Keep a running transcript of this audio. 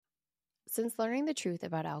Since learning the truth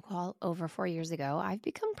about alcohol over 4 years ago, I've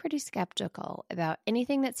become pretty skeptical about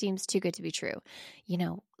anything that seems too good to be true.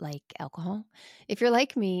 Like alcohol. If you're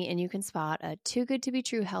like me and you can spot a too good to be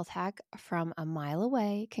true health hack from a mile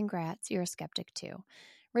away, congrats, you're a skeptic too.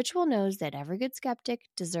 Ritual knows that every good skeptic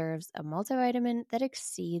deserves a multivitamin that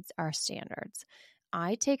exceeds our standards.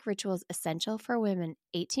 I take Ritual's Essential for Women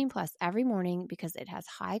 18 plus every morning because it has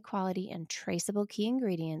high quality and traceable key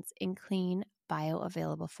ingredients in clean,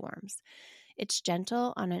 bioavailable forms. It's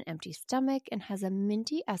gentle on an empty stomach and has a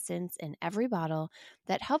minty essence in every bottle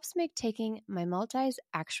that helps make taking my multis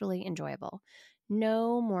actually enjoyable.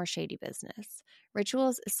 No more shady business.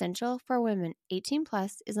 Ritual's Essential for Women 18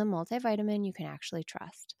 plus is a multivitamin you can actually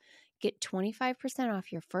trust. Get 25%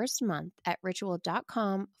 off your first month at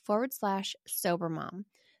ritual.com/sobermom.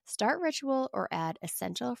 Start Ritual or add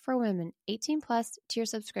Essential for Women 18 plus to your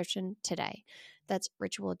subscription today. That's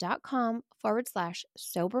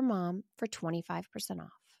ritual.com/sobermom for 25% off.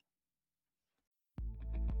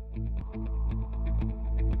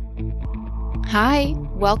 Hi,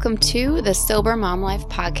 welcome to the Sober Mom Life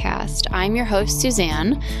podcast. I'm your host,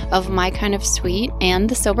 Suzanne, of My Kind of Sweet and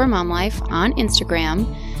the Sober Mom Life on Instagram.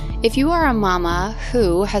 If you are a mama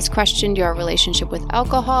who has questioned your relationship with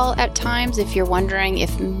alcohol at times, if you're wondering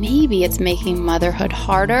if maybe it's making motherhood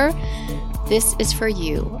harder, this is for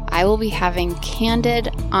you. I will be having candid,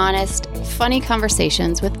 honest, funny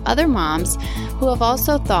conversations with other moms who have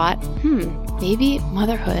also thought, maybe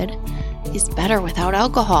motherhood is better without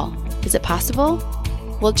alcohol. Is it possible?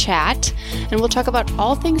 We'll chat and we'll talk about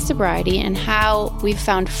all things sobriety and how we've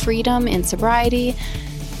found freedom in sobriety.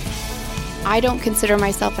 I don't consider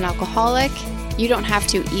myself an alcoholic. You don't have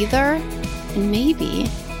to either. And maybe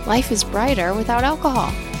life is brighter without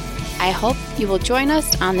alcohol. I hope you will join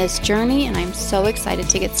us on this journey, and I'm so excited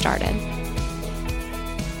to get started.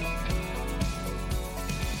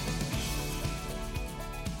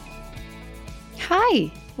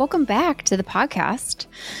 Hi, welcome back to the podcast.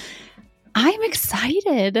 I'm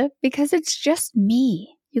excited because it's just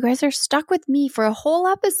me. You guys are stuck with me for a whole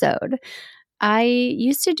episode. I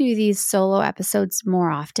used to do these solo episodes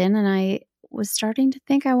more often, and I was starting to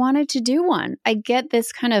think I wanted to do one. I get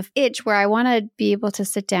this kind of itch where I want to be able to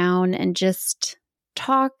sit down and just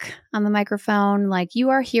talk on the microphone like you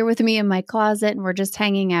are here with me in my closet and we're just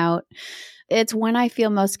hanging out. It's when I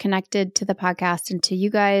feel most connected to the podcast and to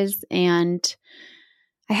you guys, and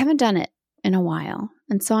I haven't done it in a while.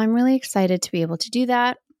 And so I'm really excited to be able to do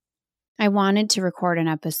that. I wanted to record an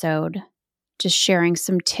episode just sharing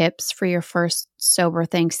some tips for your first sober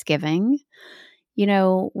Thanksgiving. You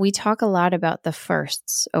know, we talk a lot about the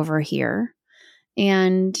firsts over here,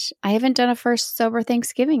 and I haven't done a first sober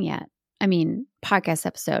Thanksgiving yet. I mean, podcast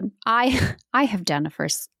episode. I have done a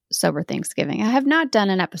first sober Thanksgiving. I have not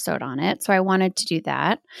done an episode on it, so I wanted to do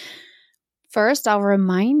that. First, I'll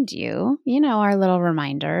remind you, our little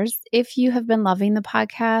reminders. If you have been loving the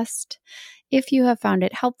podcast, if you have found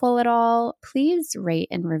it helpful at all, please rate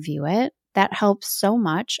and review it. That helps so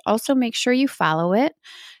much. Also, make sure you follow it.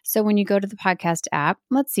 So when you go to the podcast app,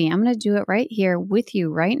 let's see, I'm going to do it right here with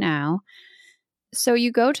you right now. So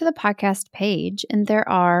you go to the podcast page and there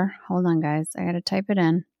are, hold on guys, I got to type it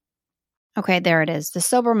in. Okay, there it is. The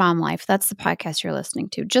Sober Mom Life. That's the podcast you're listening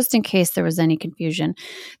to, just in case there was any confusion.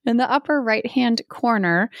 In the upper right-hand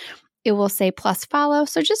corner, it will say plus follow.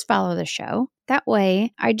 So just follow the show. That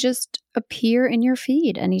way, I just appear in your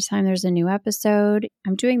feed anytime there's a new episode.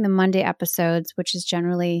 I'm doing the Monday episodes, which is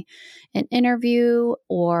generally an interview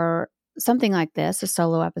or something like this, a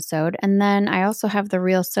solo episode. And then I also have the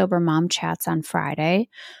Real Sober Mom Chats on Friday.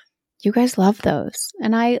 You guys love those.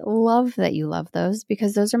 And I love that you love those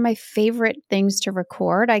because those are my favorite things to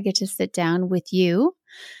record. I get to sit down with you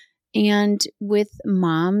and with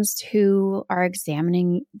moms who are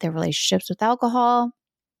examining their relationships with alcohol.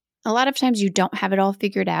 A lot of times you don't have it all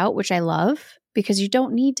figured out, which I love because you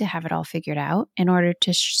don't need to have it all figured out in order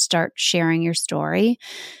to start sharing your story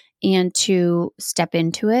and to step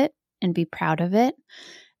into it and be proud of it.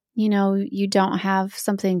 You don't have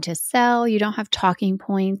something to sell. You don't have talking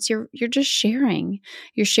points. You're just sharing.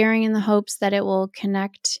 You're sharing in the hopes that it will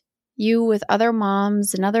connect you with other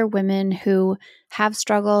moms and other women who have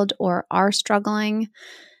struggled or are struggling.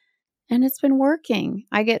 And it's been working.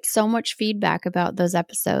 I get so much feedback about those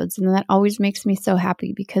episodes, and that always makes me so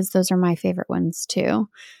happy because those are my favorite ones too.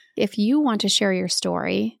 If you want to share your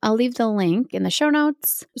story, I'll leave the link in the show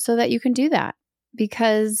notes so that you can do that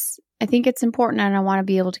because I think it's important and I want to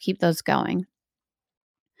be able to keep those going.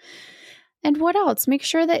 And what else? Make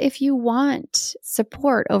sure that if you want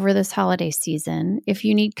support over this holiday season, if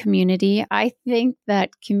you need community, I think that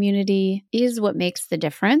community is what makes the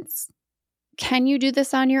difference. Can you do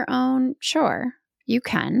this on your own? Sure, you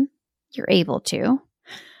can. You're able to.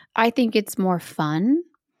 I think it's more fun.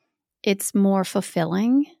 It's more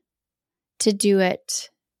fulfilling to do it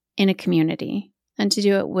in a community and to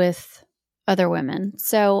do it with other women.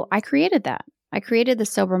 So I created that. I created the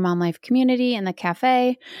Sober Mom Life community and the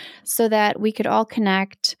cafe so that we could all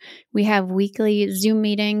connect. We have weekly Zoom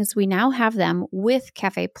meetings. We now have them with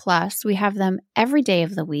Cafe Plus. We have them every day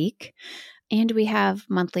of the week. And we have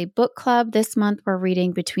monthly book club. This month, we're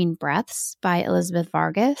reading Between Breaths by Elizabeth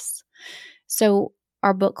Vargas. So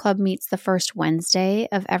our book club meets the first Wednesday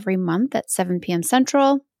of every month at 7 p.m.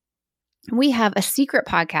 Central. We have a secret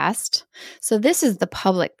podcast. So this is the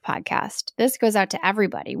public podcast. This goes out to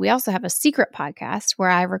everybody. We also have a secret podcast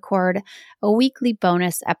where I record a weekly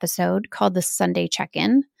bonus episode called the Sunday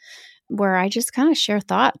Check-In, where I just kind of share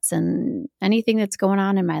thoughts and anything that's going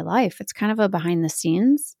on in my life. It's kind of a behind the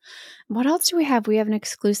scenes. What else do we have? We have an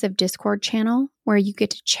exclusive Discord channel where you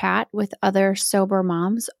get to chat with other sober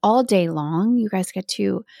moms all day long. You guys get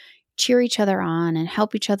to cheer each other on and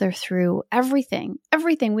help each other through everything.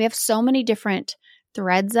 We have so many different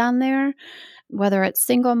threads on there, whether it's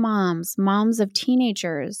single moms, moms of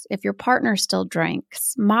teenagers, if your partner still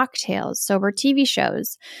drinks, mocktails, sober TV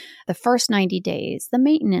shows, the first 90 days, the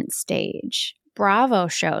maintenance stage, Bravo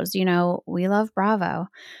shows. You know, we love Bravo.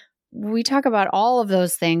 We talk about all of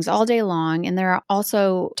those things all day long. And there are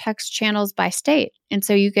also text channels by state. And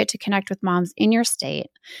so you get to connect with moms in your state.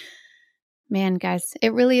 Man, guys,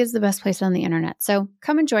 it really is the best place on the internet. So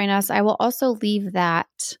come and join us. I will also leave that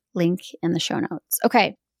link in the show notes.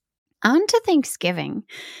 Okay, on to Thanksgiving.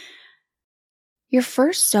 Your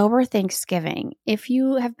first sober Thanksgiving. If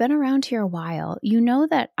you have been around here a while, you know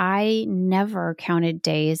that I never counted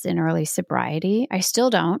days in early sobriety. I still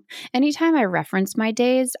don't. Anytime I reference my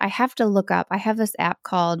days, I have to look up. I have this app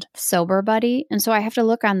called Sober Buddy. And so I have to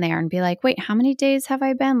look on there and be like, wait, how many days have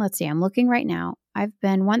I been? Let's see. I'm looking right now. I've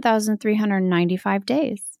been 1,395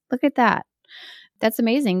 days. Look at that. That's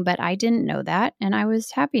amazing. But I didn't know that. And I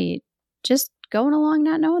was happy just going along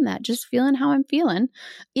not knowing that, just feeling how I'm feeling.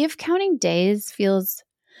 If counting days feels,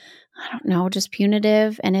 I don't know, just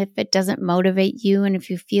punitive, and if it doesn't motivate you, and if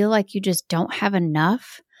you feel like you just don't have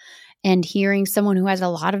enough, and hearing someone who has a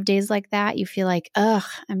lot of days like that, you feel like, ugh,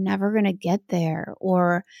 I'm never going to get there,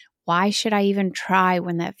 or why should I even try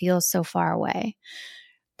when that feels so far away?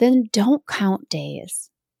 Then don't count days.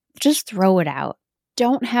 Just throw it out.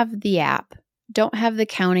 Don't have the app. Don't have the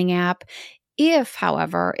counting app.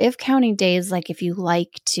 However, if counting days, like if you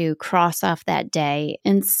like to cross off that day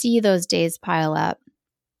and see those days pile up,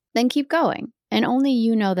 then keep going. And only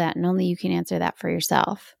you know that, and only you can answer that for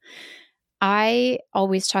yourself. I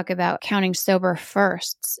always talk about counting sober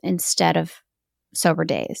firsts instead of sober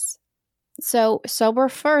days. So sober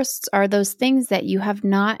firsts are those things that you have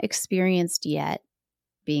not experienced yet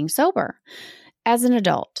being sober as an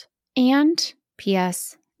adult. And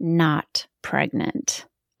P.S., not pregnant.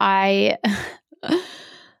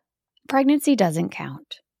 Pregnancy doesn't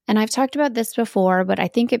count. And I've talked about this before, but I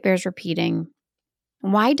think it bears repeating.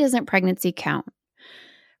 Why doesn't pregnancy count?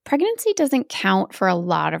 Pregnancy doesn't count for a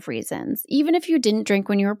lot of reasons. Even if you didn't drink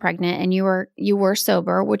when you were pregnant and you were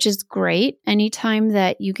sober, which is great. Anytime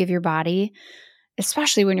that you give your body,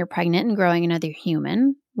 especially when you're pregnant and growing another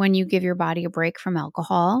human, when you give your body a break from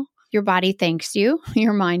alcohol, your body thanks you,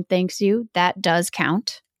 your mind thanks you. That does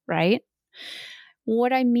count, right?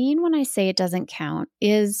 What I mean when I say it doesn't count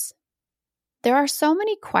is there are so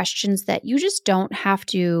many questions that you just don't have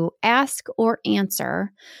to ask or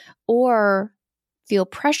answer or feel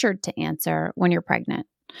pressured to answer when you're pregnant.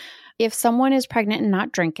 If someone is pregnant and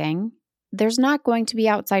not drinking, there's not going to be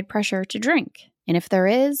outside pressure to drink. And if there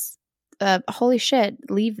is, holy shit,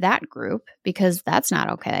 leave that group because that's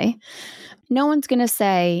not okay. No one's going to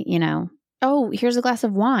say, oh, here's a glass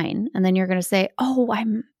of wine. And then you're going to say, oh,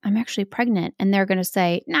 I'm actually pregnant. And they're going to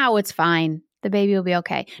say, no, it's fine. The baby will be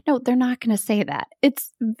okay. No, they're not going to say that.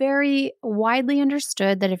 It's very widely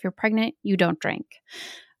understood that if you're pregnant, you don't drink.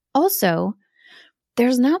 Also,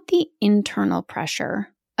 there's not the internal pressure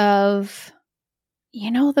of,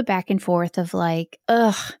 the back and forth of like,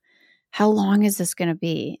 ugh, how long is this going to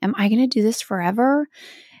be? Am I going to do this forever?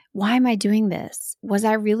 Why am I doing this? Was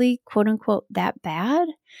I really, quote unquote, that bad?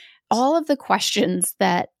 All of the questions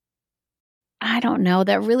that, I don't know,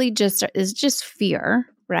 that really just is just fear,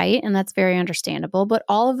 right? And that's very understandable. But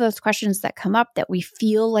all of those questions that come up that we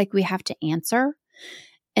feel like we have to answer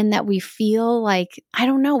and that we feel like, I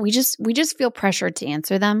don't know, we just feel pressured to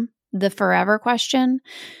answer them. The forever question,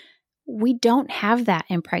 we don't have that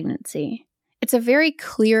in pregnancy. It's a very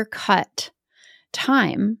clear-cut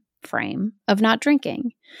time frame of not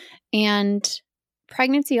drinking. And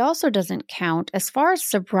pregnancy also doesn't count as far as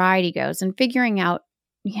sobriety goes and figuring out,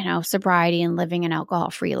 sobriety and living an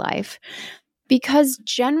alcohol-free life. Because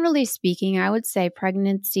generally speaking, I would say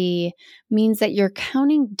pregnancy means that you're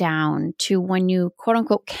counting down to when you quote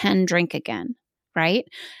unquote can drink again, right?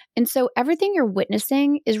 And so everything you're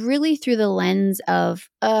witnessing is really through the lens of,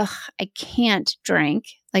 I can't drink,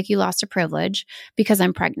 like you lost a privilege because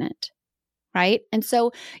I'm pregnant, right? And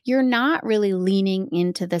so you're not really leaning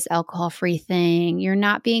into this alcohol-free thing. You're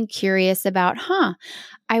not being curious about,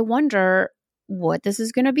 I wonder what this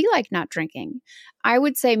is going to be like not drinking. I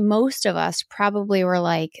would say most of us probably were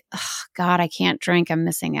like, God, I can't drink. I'm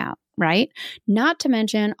missing out, right? Not to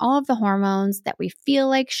mention all of the hormones that we feel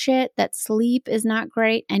like shit, that sleep is not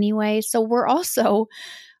great anyway. So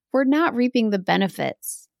we're not reaping the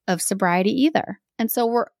benefits of sobriety either. And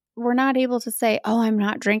so we're not able to say, I'm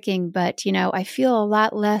not drinking, but I feel a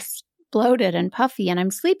lot less bloated and puffy and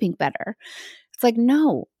I'm sleeping better. It's like,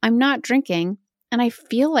 no, I'm not drinking. And I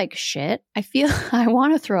feel like shit. I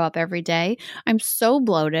want to throw up every day. I'm so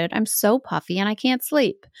bloated. I'm so puffy and I can't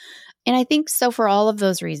sleep. And I think so for all of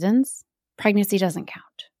those reasons, pregnancy doesn't count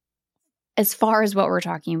as far as what we're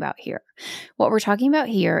talking about here. What we're talking about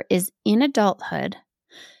here is in adulthood,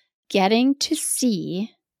 getting to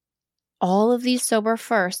see all of these sober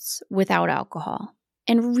firsts without alcohol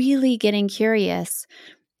and really getting curious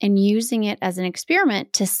and using it as an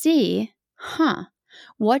experiment to see,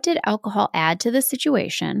 what did alcohol add to the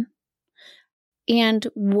situation? And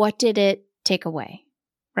what did it take away,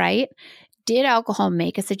 right? Did alcohol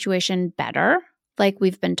make a situation better, like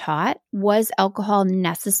we've been taught? Was alcohol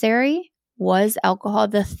necessary? Was alcohol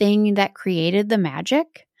the thing that created the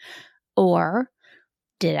magic? Or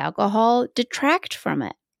did alcohol detract from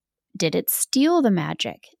it? Did it steal the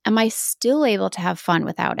magic? Am I still able to have fun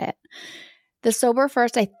without it? The sober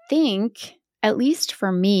first, I think, at least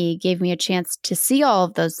for me, gave me a chance to see all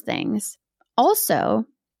of those things. Also,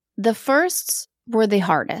 the firsts were the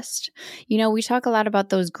hardest. We talk a lot about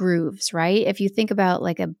those grooves, right? If you think about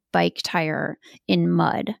like a bike tire in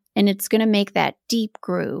mud, and it's going to make that deep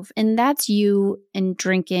groove, and that's you in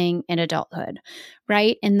drinking in adulthood,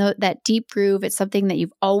 right? And that deep groove, it's something that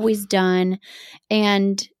you've always done,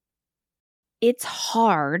 and it's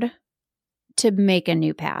hard to make a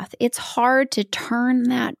new path. It's hard to turn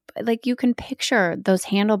that, like you can picture those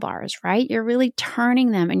handlebars, right? You're really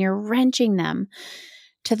turning them and you're wrenching them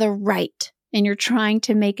to the right and you're trying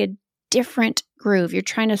to make a different groove. You're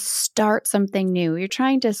trying to start something new. You're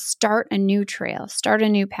trying to start a new trail, start a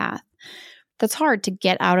new path. That's hard to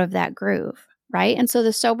get out of that groove, right? And so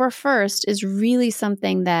the sober first is really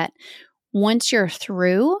something that once you're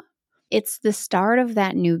through, it's the start of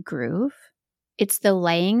that new groove. It's the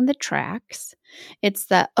laying the tracks. It's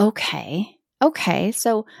the, okay,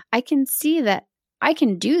 so I can see that I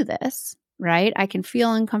can do this, right? I can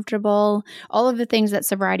feel uncomfortable, all of the things that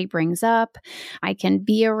sobriety brings up. I can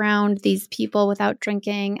be around these people without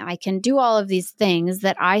drinking. I can do all of these things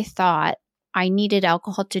that I thought I needed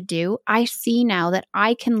alcohol to do. I see now that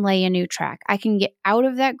I can lay a new track. I can get out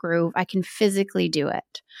of that groove. I can physically do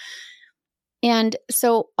it. And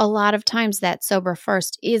so a lot of times that sober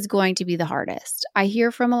first is going to be the hardest. I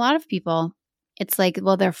hear from a lot of people, it's like,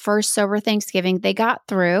 well, their first sober Thanksgiving, they got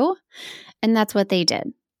through, and that's what they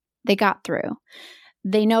did. They got through.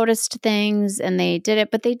 They noticed things and they did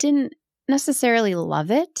it, but they didn't necessarily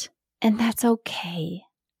love it, and that's okay.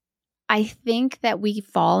 I think that we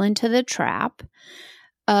fall into the trap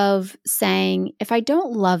of saying, if I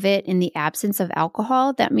don't love it in the absence of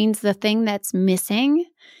alcohol, that means the thing that's missing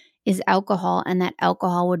is alcohol, and that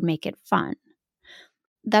alcohol would make it fun.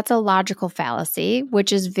 That's a logical fallacy,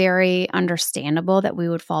 which is very understandable that we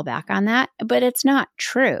would fall back on that, but it's not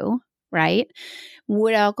true, right?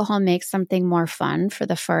 Would alcohol make something more fun for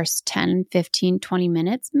the first 10, 15, 20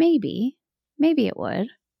 minutes? Maybe. Maybe it would.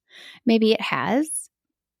 Maybe it has.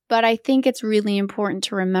 But I think it's really important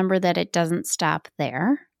to remember that it doesn't stop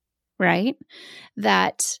there, right?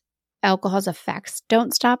 That alcohol's effects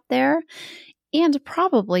don't stop there. And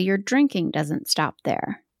probably your drinking doesn't stop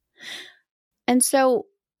there. And so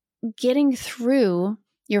getting through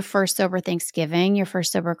your first sober Thanksgiving, your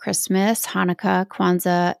first sober Christmas, Hanukkah,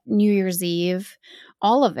 Kwanzaa, New Year's Eve,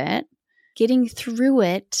 all of it, getting through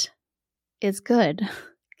it is good.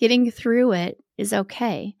 Getting through it is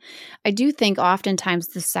okay. I do think oftentimes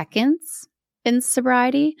the seconds in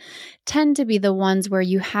sobriety tend to be the ones where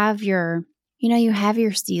you have your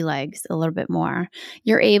sea legs a little bit more.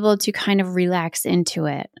 You're able to kind of relax into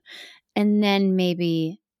it. And then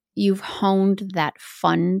maybe you've honed that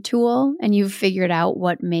fun tool and you've figured out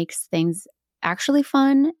what makes things actually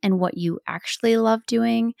fun and what you actually love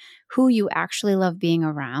doing, who you actually love being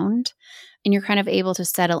around, and you're kind of able to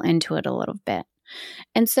settle into it a little bit.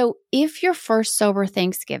 And so if your first sober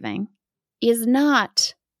Thanksgiving is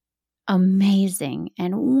not amazing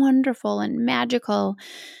and wonderful and magical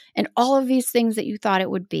and all of these things that you thought it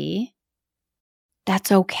would be,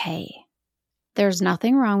 that's okay. There's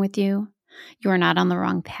nothing wrong with you. You are not on the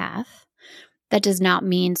wrong path. That does not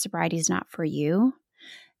mean sobriety is not for you.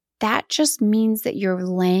 That just means that you're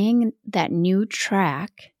laying that new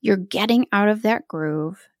track. You're getting out of that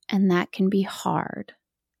groove, and that can be hard.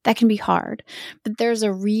 That can be hard. But there's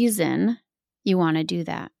a reason you want to do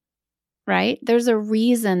that, right? There's a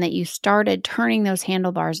reason that you started turning those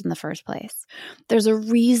handlebars in the first place. There's a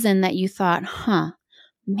reason that you thought,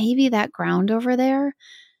 maybe that ground over there,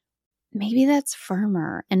 maybe that's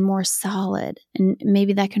firmer and more solid, and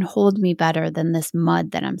maybe that can hold me better than this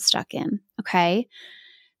mud that I'm stuck in, okay?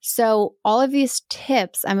 So all of these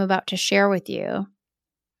tips I'm about to share with you,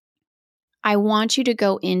 I want you to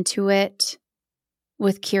go into it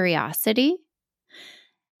with curiosity,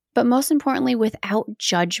 but most importantly, without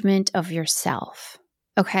judgment of yourself,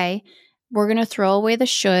 okay? We're going to throw away the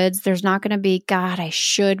shoulds. There's not going to be, God, I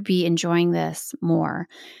should be enjoying this more.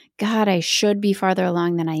 God, I should be farther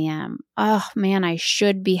along than I am. Oh man, I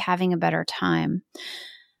should be having a better time.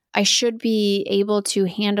 I should be able to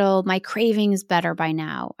handle my cravings better by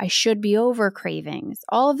now. I should be over cravings.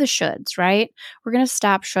 All of the shoulds, right? We're going to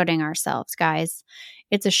stop shoulding ourselves, guys.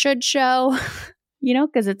 It's a should show,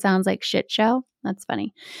 because it sounds like shit show. That's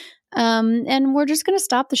funny. And we're just going to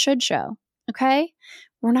stop the should show, okay?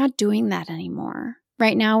 We're not doing that anymore.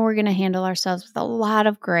 Right now, we're going to handle ourselves with a lot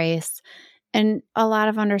of grace and a lot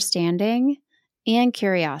of understanding and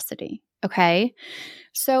curiosity, okay?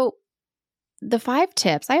 So the 5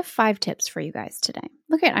 tips, I have 5 tips for you guys today.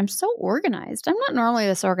 Look I'm so organized. I'm not normally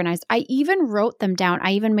this organized. I even wrote them down.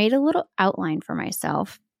 I even made a little outline for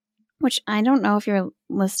myself, which I don't know if you're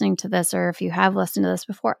listening to this or if you have listened to this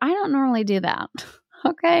before. I don't normally do that,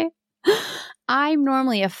 okay? I'm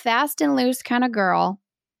normally a fast and loose kind of girl.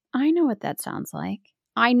 I know what that sounds like.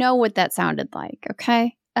 I know what that sounded like,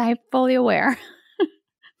 okay? I'm fully aware,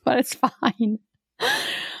 but it's fine.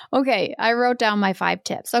 Okay, I wrote down my 5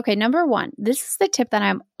 tips. Okay, number 1, this is the tip that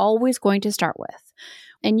I'm always going to start with.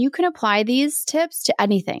 And you can apply these tips to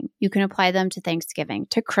anything. You can apply them to Thanksgiving,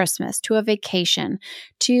 to Christmas, to a vacation,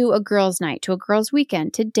 to a girls' night, to a girls'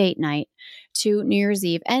 weekend, to date night, to New Year's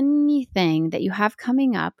Eve, anything that you have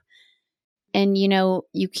coming up. And,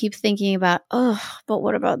 you keep thinking about, but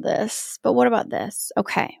what about this? But what about this?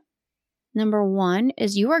 Okay. Number 1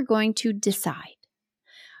 is you are going to decide.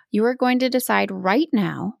 You are going to decide right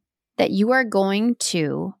now that you are going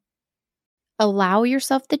to allow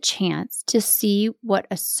yourself the chance to see what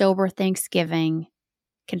a sober Thanksgiving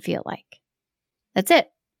can feel like. That's it.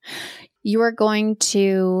 You are going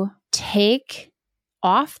to take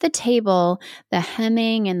off the table the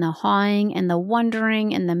hemming and the hawing and the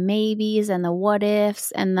wondering and the maybes and the what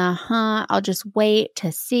ifs and the I'll just wait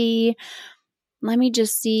to see. Let me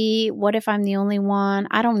just see. What if I'm the only one?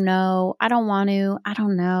 I don't know. I don't want to. I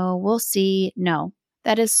don't know. We'll see. No,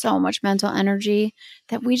 that is so much mental energy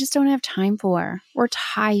that we just don't have time for. We're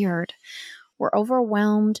tired. We're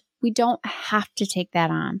overwhelmed. We don't have to take that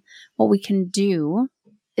on. What we can do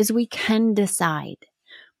is we can decide.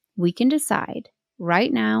 We can decide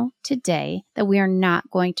right now, today, that we are not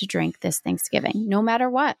going to drink this Thanksgiving, no matter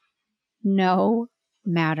what. No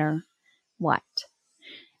matter what.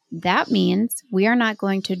 That means we are not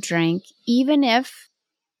going to drink even if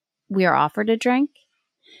we are offered a drink.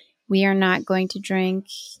 We are not going to drink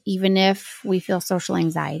even if we feel social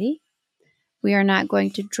anxiety. We are not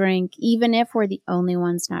going to drink even if we're the only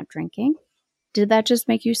ones not drinking. Did that just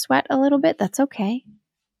make you sweat a little bit? That's okay.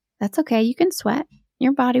 That's okay. You can sweat.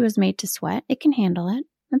 Your body was made to sweat. It can handle it.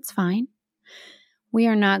 That's fine. We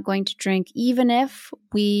are not going to drink even if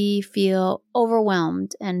we feel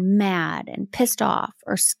overwhelmed and mad and pissed off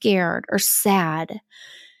or scared or sad.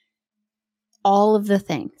 All of the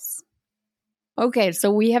things. Okay, so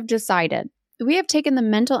we have decided. We have taken the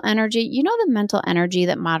mental energy. The mental energy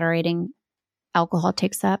that moderating alcohol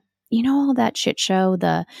takes up? All that shit show,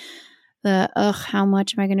 how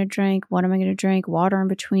much am I going to drink? What am I going to drink? Water in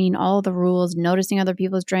between, all the rules, noticing other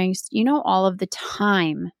people's drinks. All of the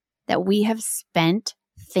time that we have spent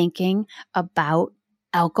thinking about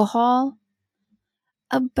alcohol,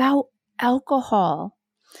 the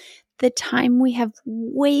time we have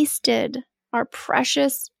wasted our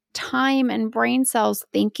precious time and brain cells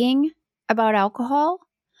thinking about alcohol,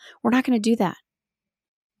 we're not going to do that.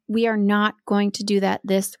 We are not going to do that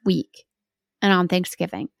this week and on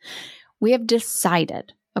Thanksgiving. We have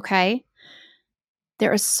decided, okay?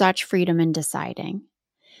 there is such freedom in deciding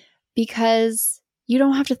because you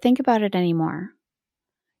don't have to think about it anymore.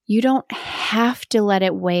 You don't have to let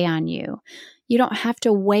it weigh on you. You don't have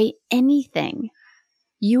to weigh anything.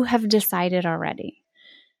 You have decided already.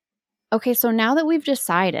 Okay, so now that we've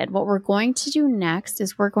decided, what we're going to do next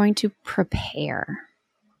is we're going to prepare.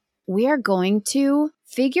 We are going to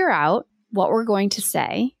figure out what we're going to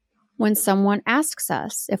say when someone asks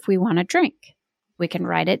us if we want a drink. We can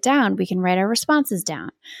write it down. We can write our responses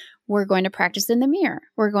down. We're going to practice in the mirror.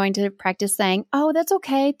 We're going to practice saying, oh, that's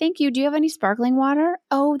okay. Thank you. Do you have any sparkling water?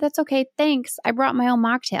 Oh, that's okay. Thanks. I brought my own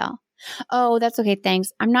mocktail. Oh, that's okay.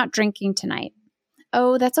 Thanks. I'm not drinking tonight.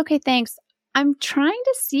 Oh, that's okay. Thanks. I'm trying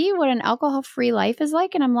to see what an alcohol-free life is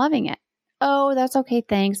like and I'm loving it. Oh, that's okay.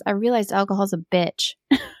 Thanks. I realized alcohol's a bitch.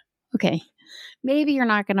 Okay. Maybe you're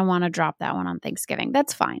not going to want to drop that one on Thanksgiving.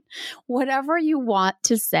 That's fine. Whatever you want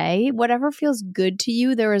to say, whatever feels good to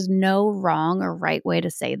you, there is no wrong or right way to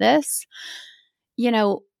say this. You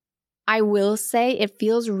know, I will say it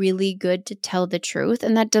feels really good to tell the truth.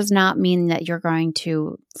 And that does not mean that you're going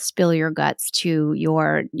to spill your guts to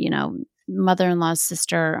your, mother-in-law's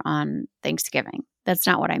sister on Thanksgiving. That's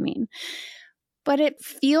not what I mean. But it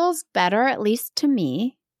feels better, at least to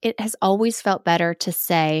me. It has always felt better to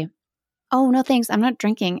say, oh, no, thanks. I'm not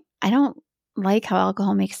drinking. I don't like how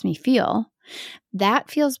alcohol makes me feel. That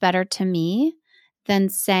feels better to me than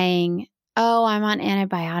saying, oh, I'm on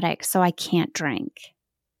antibiotics, so I can't drink.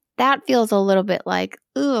 That feels a little bit like,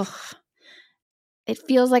 ugh. It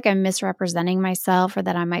feels like I'm misrepresenting myself or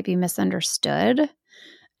that I might be misunderstood.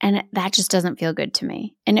 And that just doesn't feel good to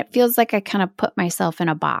me. And it feels like I kind of put myself in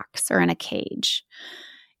a box or in a cage.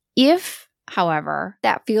 If, however,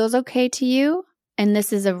 that feels okay to you, and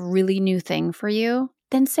this is a really new thing for you,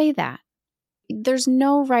 then say that. There's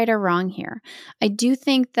no right or wrong here. I do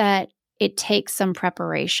think that it takes some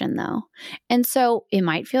preparation though. And so it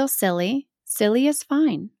might feel silly. Silly is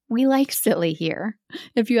fine. We like silly here.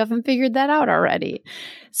 If you haven't figured that out already,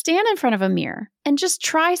 stand in front of a mirror and just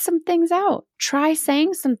try some things out. Try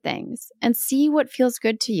saying some things and see what feels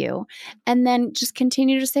good to you. And then just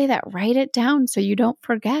continue to say that. Write it down so you don't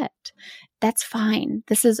forget. That's fine.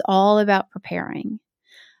 This is all about preparing.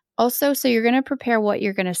 Also, so you're going to prepare what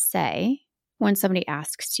you're going to say when somebody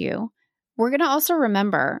asks you. We're going to also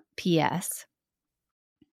remember, P.S.,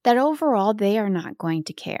 that overall they are not going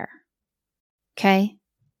to care. Okay?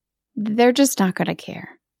 They're just not going to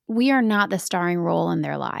care. We are not the starring role in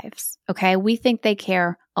their lives. Okay? We think they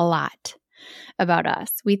care a lot about us.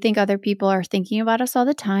 We think other people are thinking about us all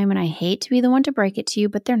the time, and I hate to be the one to break it to you,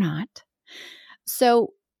 but they're not.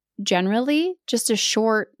 So generally, just a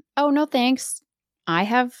short, oh, no thanks, I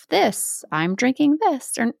have this, I'm drinking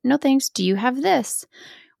this, or no thanks, do you have this,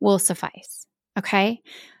 will suffice. Okay?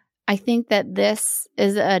 I think that this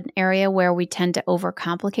is an area where we tend to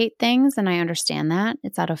overcomplicate things, and I understand that.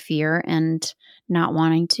 It's out of fear and not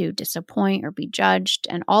wanting to disappoint or be judged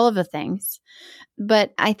and all of the things.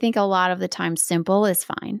 But I think a lot of the time simple is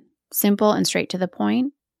fine. Simple and straight to the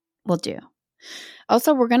point will do.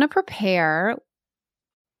 Also, we're going to prepare.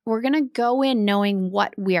 We're going to go in knowing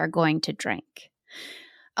what we are going to drink.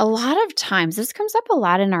 A lot of times, this comes up a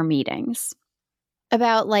lot in our meetings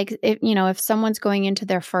about if someone's going into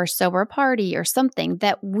their first sober party or something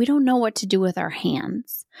that we don't know what to do with our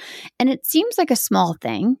hands. And it seems like a small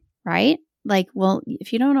thing, right? Like, well,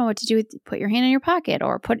 if you don't know what to do, put your hand in your pocket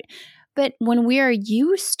but when we are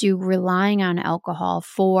used to relying on alcohol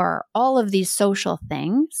for all of these social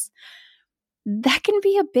things, that can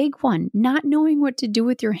be a big one. Not knowing what to do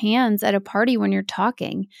with your hands at a party when you're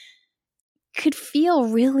talking could feel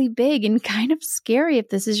really big and kind of scary if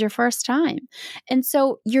this is your first time. And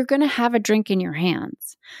so you're going to have a drink in your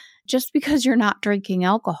hands. Just because you're not drinking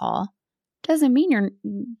alcohol doesn't mean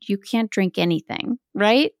you can't drink anything,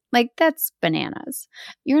 right? Like, that's bananas.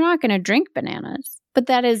 You're not going to drink bananas, but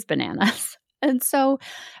that is bananas. And so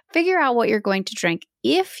figure out what you're going to drink.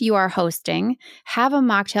 If you are hosting, have a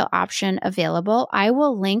mocktail option available. I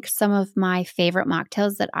will link some of my favorite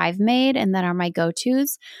mocktails that I've made and that are my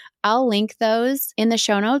go-tos. I'll link those in the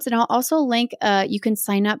show notes, and I'll also link, you can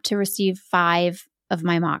sign up to receive 5 of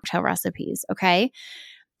my mocktail recipes, okay?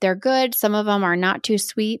 They're good. Some of them are not too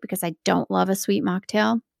sweet because I don't love a sweet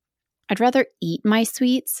mocktail. I'd rather eat my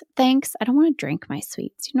sweets, thanks. I don't want to drink my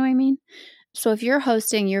sweets, you know what I mean? So if you're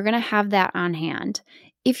hosting, you're going to have that on hand.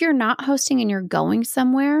 If you're not hosting and you're going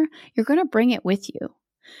somewhere, you're going to bring it with you.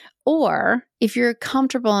 Or if you're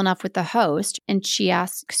comfortable enough with the host and she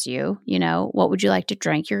asks you, what would you like to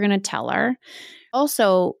drink? You're going to tell her.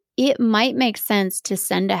 Also, it might make sense to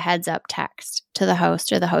send a heads up text to the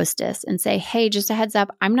host or the hostess and say, hey, just a heads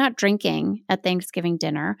up, I'm not drinking at Thanksgiving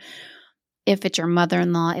dinner. if it's your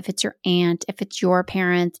mother-in-law, if it's your aunt, if it's your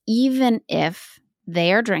parents, even if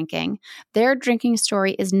they are drinking, their drinking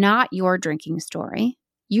story is not your drinking story.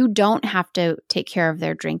 You don't have to take care of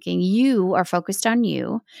their drinking. You are focused on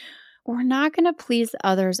you. We're not going to please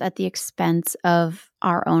others at the expense of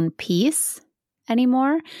our own peace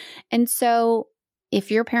anymore. And so if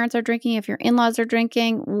your parents are drinking, if your in-laws are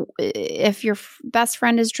drinking, if your best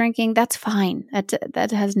friend is drinking, that's fine.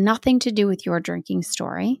 That has nothing to do with your drinking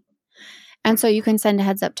story. And so you can send a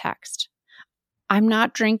heads up text. I'm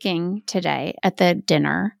not drinking today at the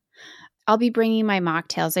dinner. I'll be bringing my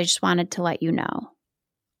mocktails. I just wanted to let you know.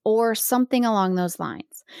 Or something along those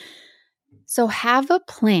lines. So have a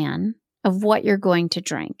plan of what you're going to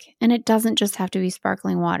drink. And it doesn't just have to be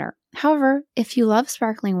sparkling water. However, if you love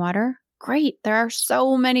sparkling water, great. There are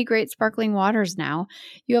so many great sparkling waters now.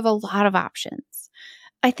 You have a lot of options.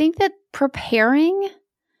 I think that preparing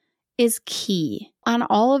is key on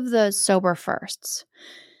all of the sober firsts.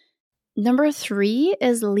 Number 3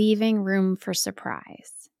 is leaving room for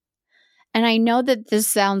surprise. And I know that this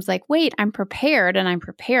sounds like, wait, I'm prepared and I'm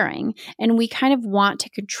preparing. And we kind of want to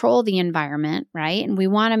control the environment, right? And we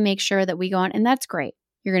want to make sure that we go on, and that's great.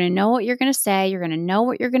 You're going to know what you're going to say. You're going to know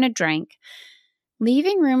what you're going to drink.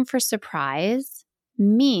 Leaving room for surprise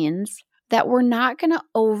means that we're not going to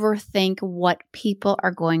overthink what people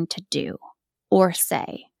are going to do or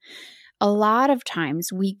say. A lot of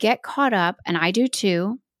times we get caught up, and I do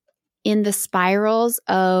too, in the spirals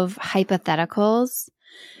of hypotheticals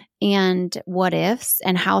and what ifs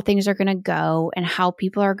and how things are going to go and how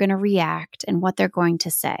people are going to react and what they're going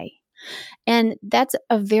to say. And that's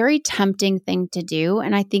a very tempting thing to do.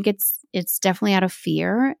 And I think it's definitely out of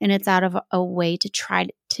fear, and it's out of a way to try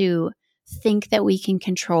to think that we can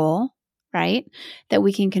control, right? That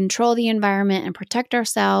we can control the environment and protect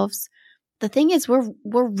ourselves. The thing is, we're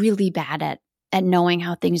really bad at knowing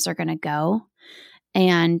how things are going to go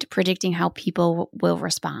and predicting how people will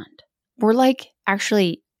respond. We're like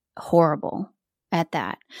actually horrible at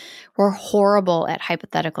that. We're horrible at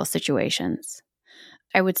hypothetical situations,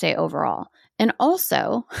 I would say overall. And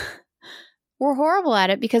also, we're horrible at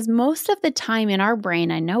it because most of the time in our brain,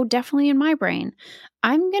 I know definitely in my brain,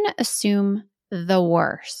 I'm going to assume the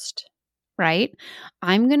worst, right?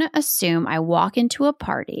 I'm going to assume I walk into a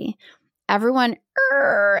party, everyone,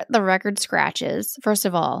 the record scratches. First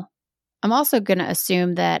of all, I'm also going to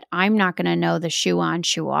assume that I'm not going to know the shoe on,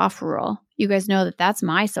 shoe off rule. You guys know that that's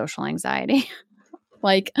my social anxiety.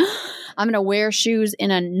 Like, I'm going to wear shoes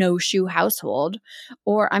in a no shoe household,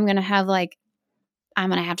 or I'm going to have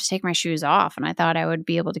to take my shoes off. And I thought I would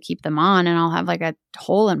be able to keep them on, and I'll have like a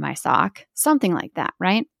hole in my sock, something like that,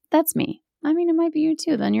 right? That's me. I mean, it might be you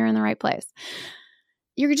too. Then you're in the right place.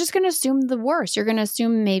 You're just going to assume the worst. You're going to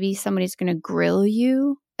assume maybe somebody's going to grill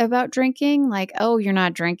you about drinking. Like, oh, you're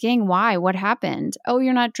not drinking? Why? What happened? Oh,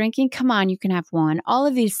 you're not drinking? Come on, you can have one. All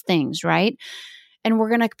of these things, right? And we're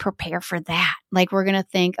going to prepare for that. Like, we're going to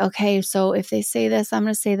think, okay, so if they say this, I'm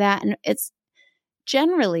going to say that. And it's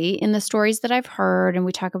generally in the stories that I've heard, and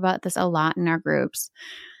we talk about this a lot in our groups,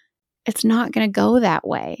 it's not going to go that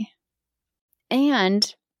way.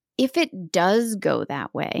 And if it does go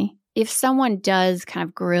that way, if someone does kind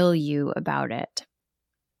of grill you about it,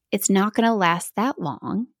 it's not going to last that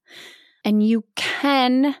long, and you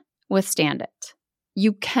can withstand it.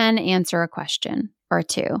 You can answer a question or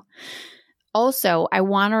two. Also, I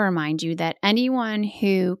want to remind you that anyone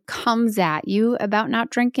who comes at you about not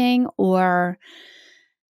drinking or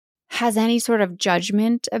has any sort of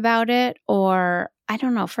judgment about it, or I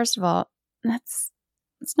don't know, first of all, it's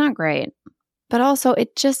not great. But also,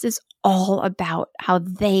 it just is all about how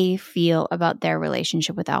they feel about their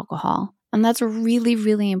relationship with alcohol. And that's really,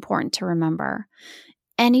 really important to remember.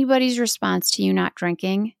 Anybody's response to you not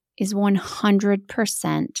drinking is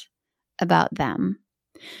 100% about them.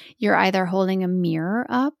 You're either holding a mirror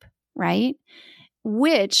up, right?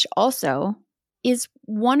 Which also is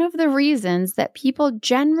one of the reasons that people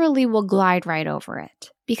generally will glide right over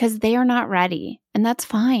it, because they are not ready. And that's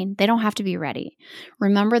fine. They don't have to be ready.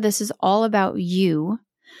 Remember, this is all about you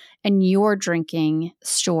and your drinking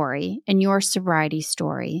story and your sobriety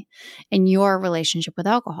story and your relationship with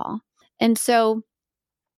alcohol. And so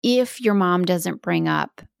if your mom doesn't bring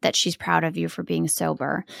up that she's proud of you for being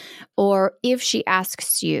sober, or if she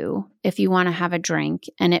asks you if you want to have a drink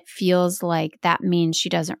and it feels like that means she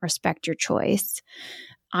doesn't respect your choice,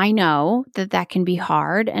 I know that can be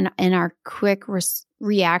hard. And our quick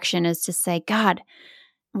reaction is to say, God,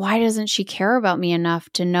 why doesn't she care about me enough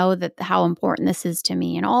to know that how important this is to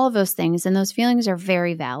me, and all of those things. And those feelings are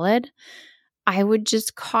very valid. I would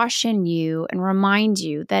just caution you and remind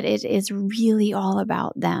you that it is really all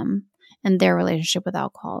about them. and their relationship with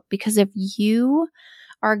alcohol. Because if you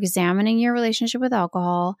are examining your relationship with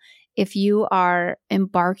alcohol, if you are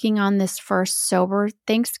embarking on this first sober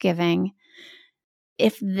Thanksgiving,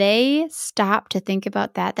 if they stop to think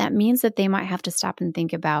about that, that means that they might have to stop and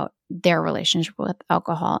think about their relationship with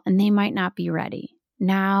alcohol, and they might not be ready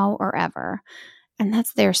now or ever. And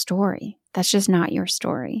that's their story. That's just not your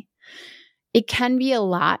story. It can be a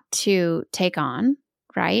lot to take on,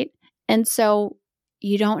 right? And so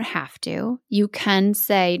you don't have to. You can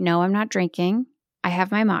say, no, I'm not drinking. I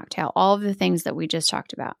have my mocktail, all of the things that we just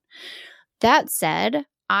talked about. That said,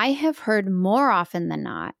 I have heard more often than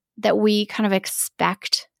not that we kind of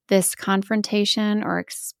expect this confrontation or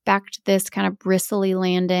expect this kind of bristly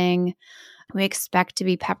landing. We expect to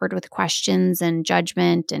be peppered with questions and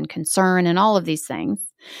judgment and concern and all of these things.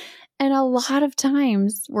 And a lot of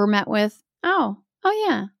times we're met with, oh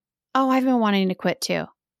yeah. Oh, I've been wanting to quit too.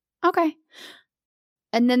 Okay.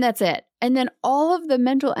 And then that's it. And then all of the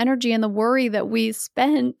mental energy and the worry that we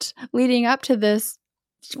spent leading up to this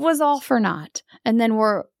was all for naught. And then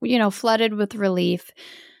we're, flooded with relief.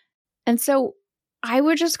 And so I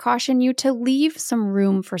would just caution you to leave some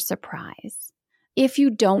room for surprise. If you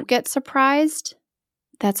don't get surprised,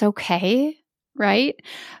 that's okay, right?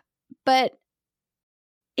 But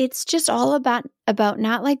it's just all about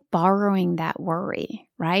not like borrowing that worry,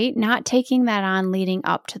 right? Not taking that on leading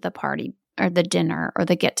up to the party or the dinner or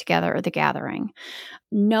the get together or the gathering.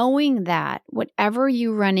 Knowing that whatever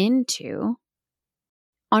you run into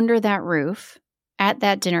under that roof, at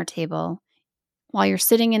that dinner table, while you're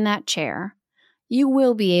sitting in that chair, you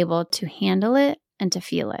will be able to handle it and to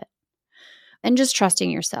feel it. And just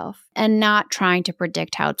trusting yourself and not trying to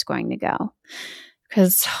predict how it's going to go.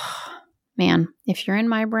 Because, man, if you're in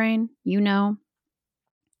my brain,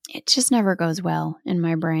 it just never goes well in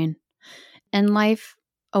my brain. And life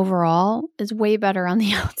overall is way better on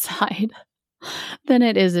the outside than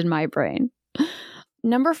it is in my brain.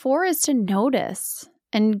 Number 4 is to notice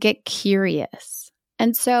and get curious.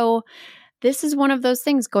 And so this is one of those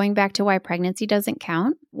things, going back to why pregnancy doesn't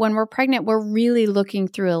count. When we're pregnant, we're really looking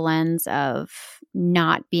through a lens of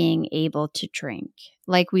not being able to drink,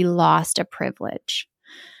 like we lost a privilege.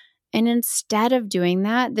 And instead of doing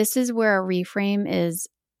that, this is where a reframe is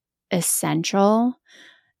essential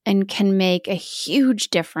and can make a huge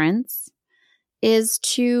difference, is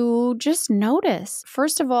to just notice.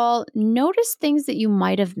 First of all, notice things that you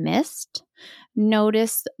might have missed.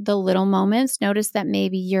 Notice the little moments. Notice that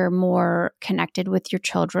maybe you're more connected with your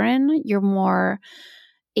children. You're more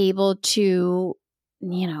able to,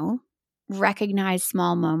 recognize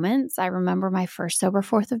small moments. I remember my first sober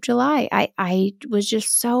 4th of July. I was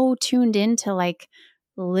just so tuned into like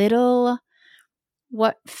little,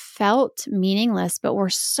 what felt meaningless, but were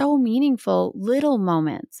so meaningful little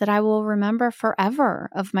moments that I will remember forever,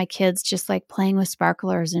 of my kids just like playing with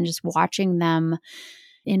sparklers and just watching them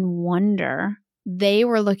in wonder. They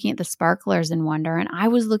were looking at the sparklers in wonder, and I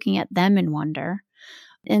was looking at them in wonder.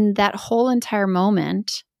 And that whole entire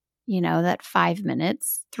moment, that 5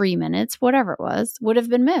 minutes, 3 minutes, whatever it was, would have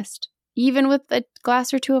been missed. Even with a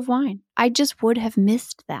glass or 2 of wine, I just would have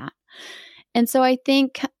missed that. And so I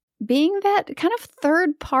think being that kind of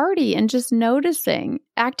third party and just noticing,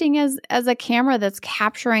 acting as a camera that's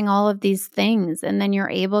capturing all of these things, and then you're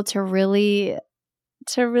able to really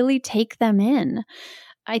take them in.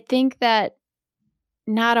 I think that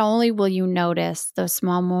not only will you notice those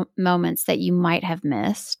small moments that you might have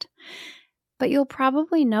missed, but you'll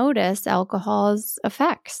probably notice alcohol's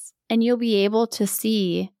effects, and you'll be able to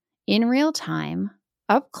see in real time,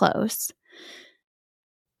 up close,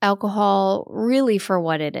 alcohol really for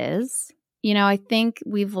what it is. I think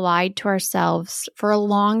we've lied to ourselves for a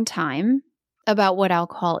long time about what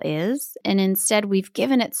alcohol is, and instead we've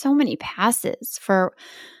given it so many passes for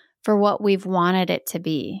what we've wanted it to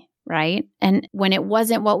be, right? And when it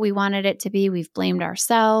wasn't what we wanted it to be, we've blamed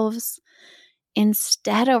ourselves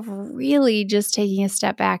instead of really just taking a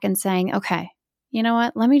step back and saying, okay, you know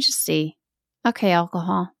what? Let me just see. Okay,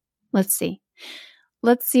 alcohol, let's see.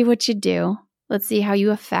 Let's see what you do. Let's see how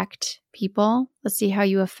you affect people. Let's see how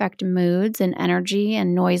you affect moods and energy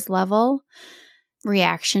and noise level,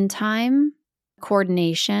 reaction time,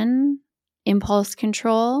 coordination, impulse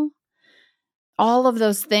control, all of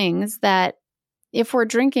those things that if we're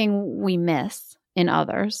drinking, we miss in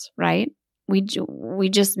others, right? We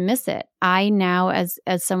just miss it. I now, as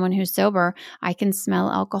someone who's sober, I can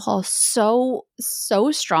smell alcohol so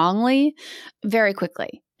strongly very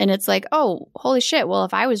quickly. And it's like, oh, holy shit. Well,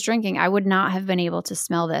 if I was drinking, I would not have been able to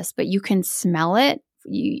smell this, but you can smell it.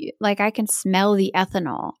 I can smell the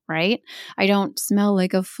ethanol, right? I don't smell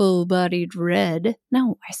like a full-bodied red.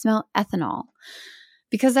 No, I smell ethanol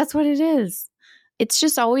because that's what it is. It's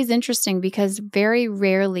just always interesting because very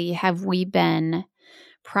rarely have you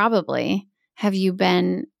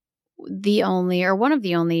been the only or one of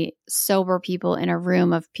the only sober people in a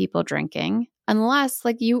room of people drinking, unless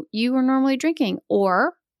like you were normally drinking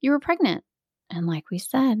or you were pregnant. And like we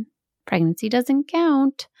said, pregnancy doesn't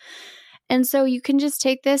count. And so you can just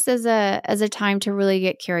take this as a time to really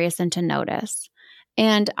get curious and to notice.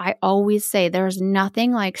 And I always say there's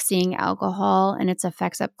nothing like seeing alcohol and its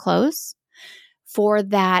effects up close for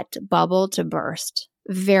that bubble to burst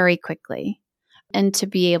very quickly and to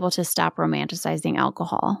be able to stop romanticizing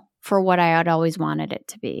alcohol for what I had always wanted it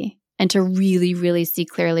to be, and to really, really see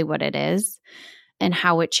clearly what it is and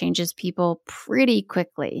how it changes people pretty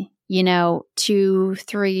quickly. 2,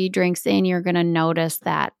 3 drinks in, you're going to notice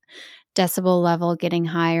that decibel level getting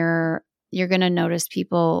higher. You're going to notice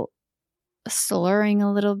people slurring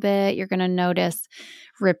a little bit. You're going to notice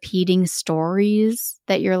repeating stories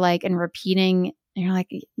that you're like, and repeating, and you're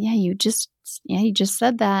like, yeah, you just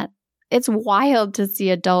said that. It's wild to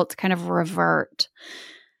see adults kind of revert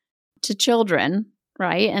to children,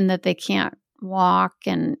 right? And that they can't walk,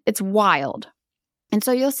 and it's wild. And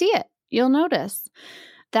so you'll see it. You'll notice.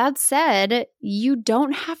 That said, you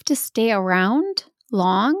don't have to stay around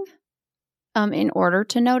long in order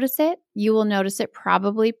to notice it. You will notice it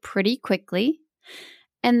probably pretty quickly.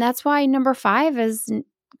 And that's why number 5 is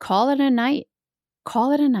call it a night.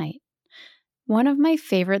 Call it a night. One of my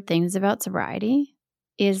favorite things about sobriety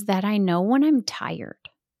is that I know when I'm tired.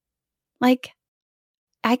 Like,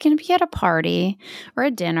 I can be at a party or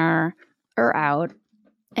a dinner or out,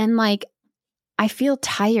 and like, I feel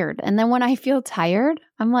tired. And then when I feel tired,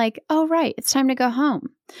 I'm like, oh, right, it's time to go home.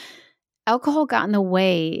 Alcohol got in the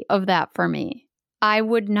way of that for me. I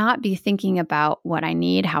would not be thinking about what I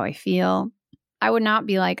need, how I feel. I would not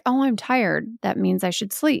be like, oh, I'm tired. That means I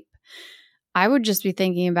should sleep. I would just be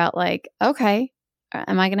thinking about like, okay,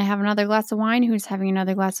 am I going to have another glass of wine? Who's having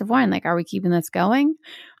another glass of wine? Like, are we keeping this going?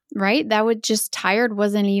 Right? That would just, tired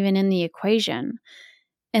wasn't even in the equation.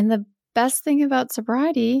 And the best thing about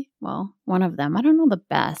sobriety, well, one of them, I don't know the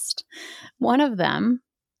best, one of them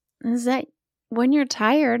is that when you're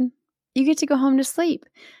tired, you get to go home to sleep.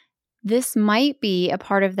 This might be a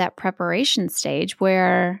part of that preparation stage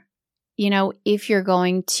where, if you're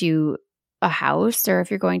going to a house, or if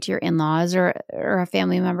you're going to your in-laws or a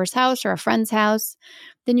family member's house or a friend's house,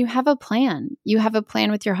 then you have a plan. You have a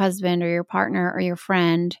plan with your husband or your partner or your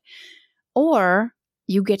friend, or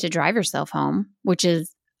you get to drive yourself home, which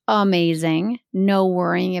is amazing. No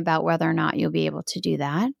worrying about whether or not you'll be able to do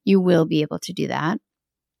that. You will be able to do that.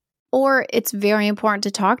 Or it's very important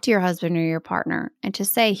to talk to your husband or your partner and to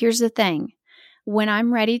say, here's the thing. When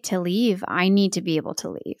I'm ready to leave, I need to be able to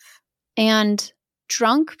leave. And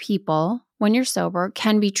drunk people, when you're sober,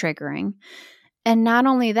 can be triggering. And not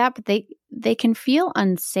only that, but they can feel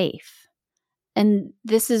unsafe. And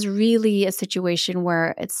this is really a situation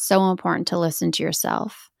where it's so important to listen to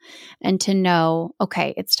yourself and to know,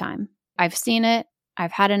 okay, it's time. I've seen it.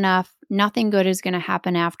 I've had enough. Nothing good is going to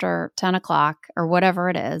happen after 10 o'clock or whatever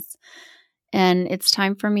it is. And it's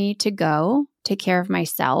time for me to go take care of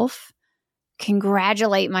myself,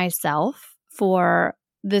 congratulate myself for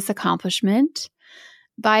this accomplishment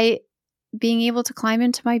by being able to climb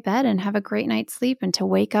into my bed and have a great night's sleep and to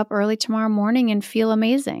wake up early tomorrow morning and feel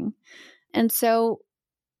amazing. And so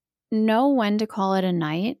know when to call it a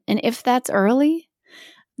night. And if that's early,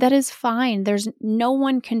 that is fine. There's no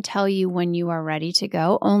one can tell you when you are ready to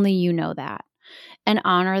go. Only you know that. And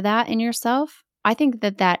honor that in yourself. I think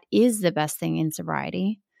that that is the best thing in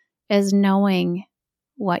sobriety, is knowing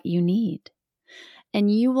what you need. And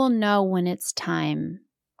you will know when it's time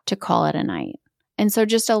to call it a night. And so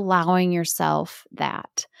just allowing yourself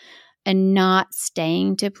that and not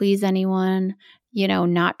staying to please anyone,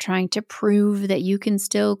 not trying to prove that you can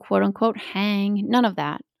still quote unquote hang, none of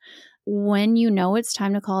that. When you know it's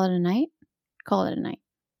time to call it a night, call it a night.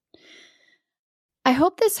 I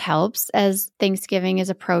hope this helps as Thanksgiving is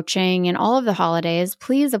approaching and all of the holidays.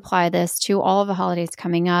 Please apply this to all of the holidays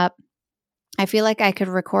coming up. I feel like I could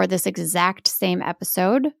record this exact same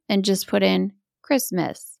episode and just put in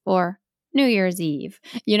Christmas or New Year's Eve,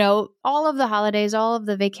 all of the holidays, all of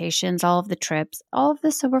the vacations, all of the trips, all of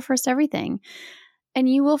the sober first everything. And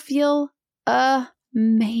you will feel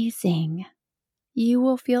amazing. You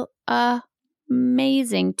will feel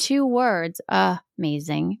amazing. 2 words,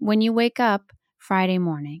 amazing. When you wake up Friday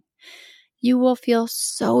morning, you will feel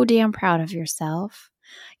so damn proud of yourself.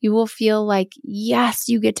 You will feel like, yes,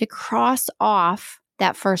 you get to cross off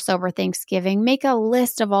that first sober Thanksgiving. Make a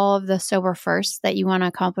list of all of the sober firsts that you want to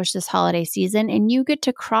accomplish this holiday season, and you get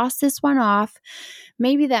to cross this one off.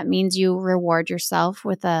 maybe that means you reward yourself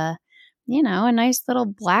with a nice little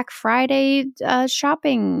Black Friday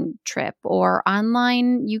shopping trip, or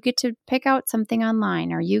online, you get to pick out something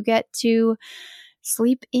online, or you get to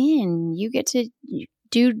sleep in, you get to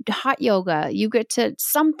do hot yoga, you get to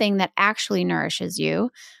something that actually nourishes you.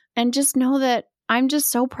 And just know that I'm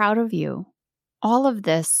just so proud of you. All of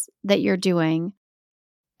this that you're doing,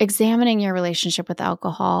 examining your relationship with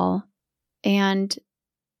alcohol and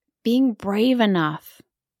being brave enough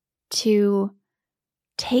to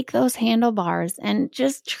take those handlebars and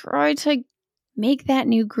just try to make that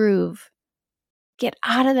new groove. Get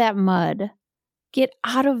out of that mud. Get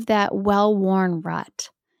out of that well-worn rut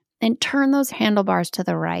and turn those handlebars to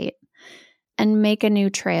the right and make a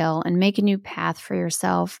new trail and make a new path for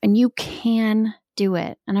yourself. And you can do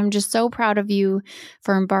it. And I'm just so proud of you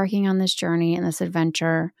for embarking on this journey and this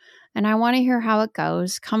adventure. And I want to hear how it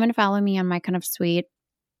goes. Come and follow me on My Kind of Sweet.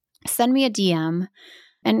 Send me a DM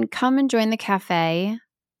and come and join the cafe.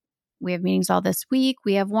 We have meetings all this week.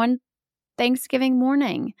 We have one Thanksgiving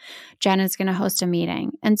morning. Jen is going to host a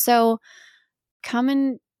meeting. And so come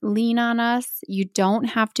and lean on us. You don't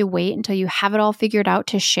have to wait until you have it all figured out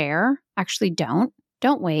to share. Actually, don't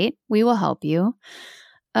wait. We will help you.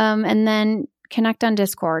 And then connect on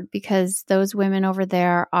Discord, because those women over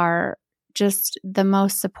there are just the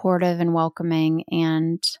most supportive and welcoming.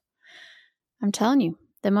 And I'm telling you,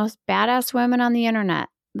 the most badass women on the internet.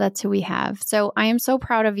 That's who we have. So I am so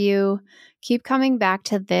proud of you. Keep coming back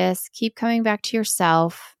to this. Keep coming back to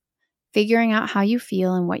yourself, figuring out how you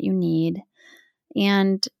feel and what you need.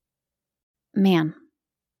 And man,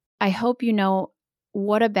 I hope you know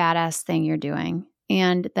what a badass thing you're doing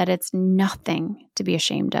and that it's nothing to be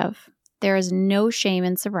ashamed of. There is no shame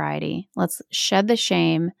in sobriety. Let's shed the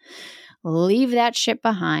shame, leave that shit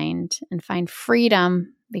behind, and find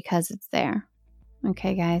freedom because it's there.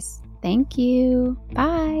 Okay, guys. Thank you.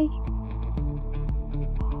 Bye.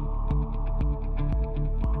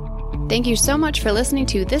 Thank you so much for listening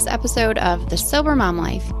to this episode of The Sober Mom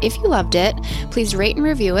Life. If you loved it, please rate and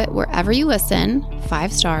review it wherever you listen.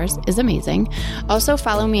 5 stars is amazing. Also,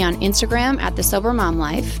 follow me on Instagram at The Sober Mom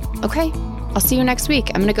Life. Okay, I'll see you next week.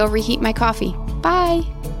 I'm going to go reheat my coffee. Bye.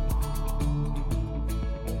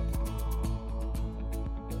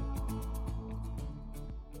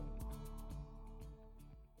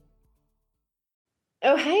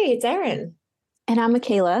 Oh, hey, it's Erin. And I'm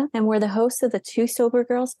Michaela, and we're the hosts of the Two Sober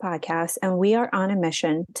Girls podcast, and we are on a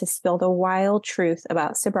mission to spill the wild truth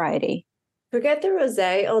about sobriety. Forget the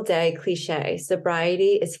rosé all day cliche.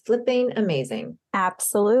 Sobriety is flipping amazing.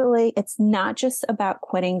 Absolutely. It's not just about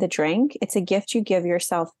quitting the drink. It's a gift you give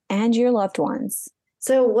yourself and your loved ones.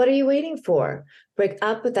 So what are you waiting for? Break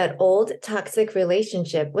up with that old toxic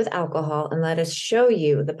relationship with alcohol and let us show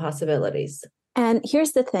you the possibilities. And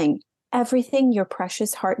here's the thing. Everything your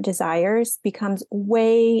precious heart desires becomes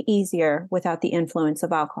way easier without the influence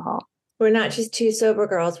of alcohol. We're not just two sober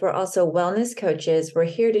girls. We're also wellness coaches. We're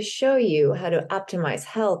here to show you how to optimize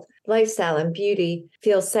health, lifestyle, and beauty,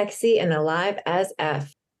 feel sexy and alive as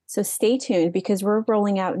F. So stay tuned, because we're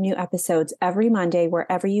rolling out new episodes every Monday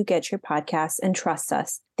wherever you get your podcasts, and trust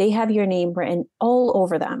us, they have your name written all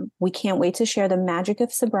over them. We can't wait to share the magic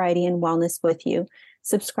of sobriety and wellness with you.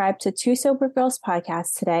 Subscribe to Two Sober Girls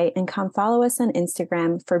podcast today and come follow us on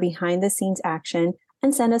Instagram for behind the scenes action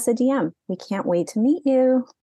and send us a DM. We can't wait to meet you.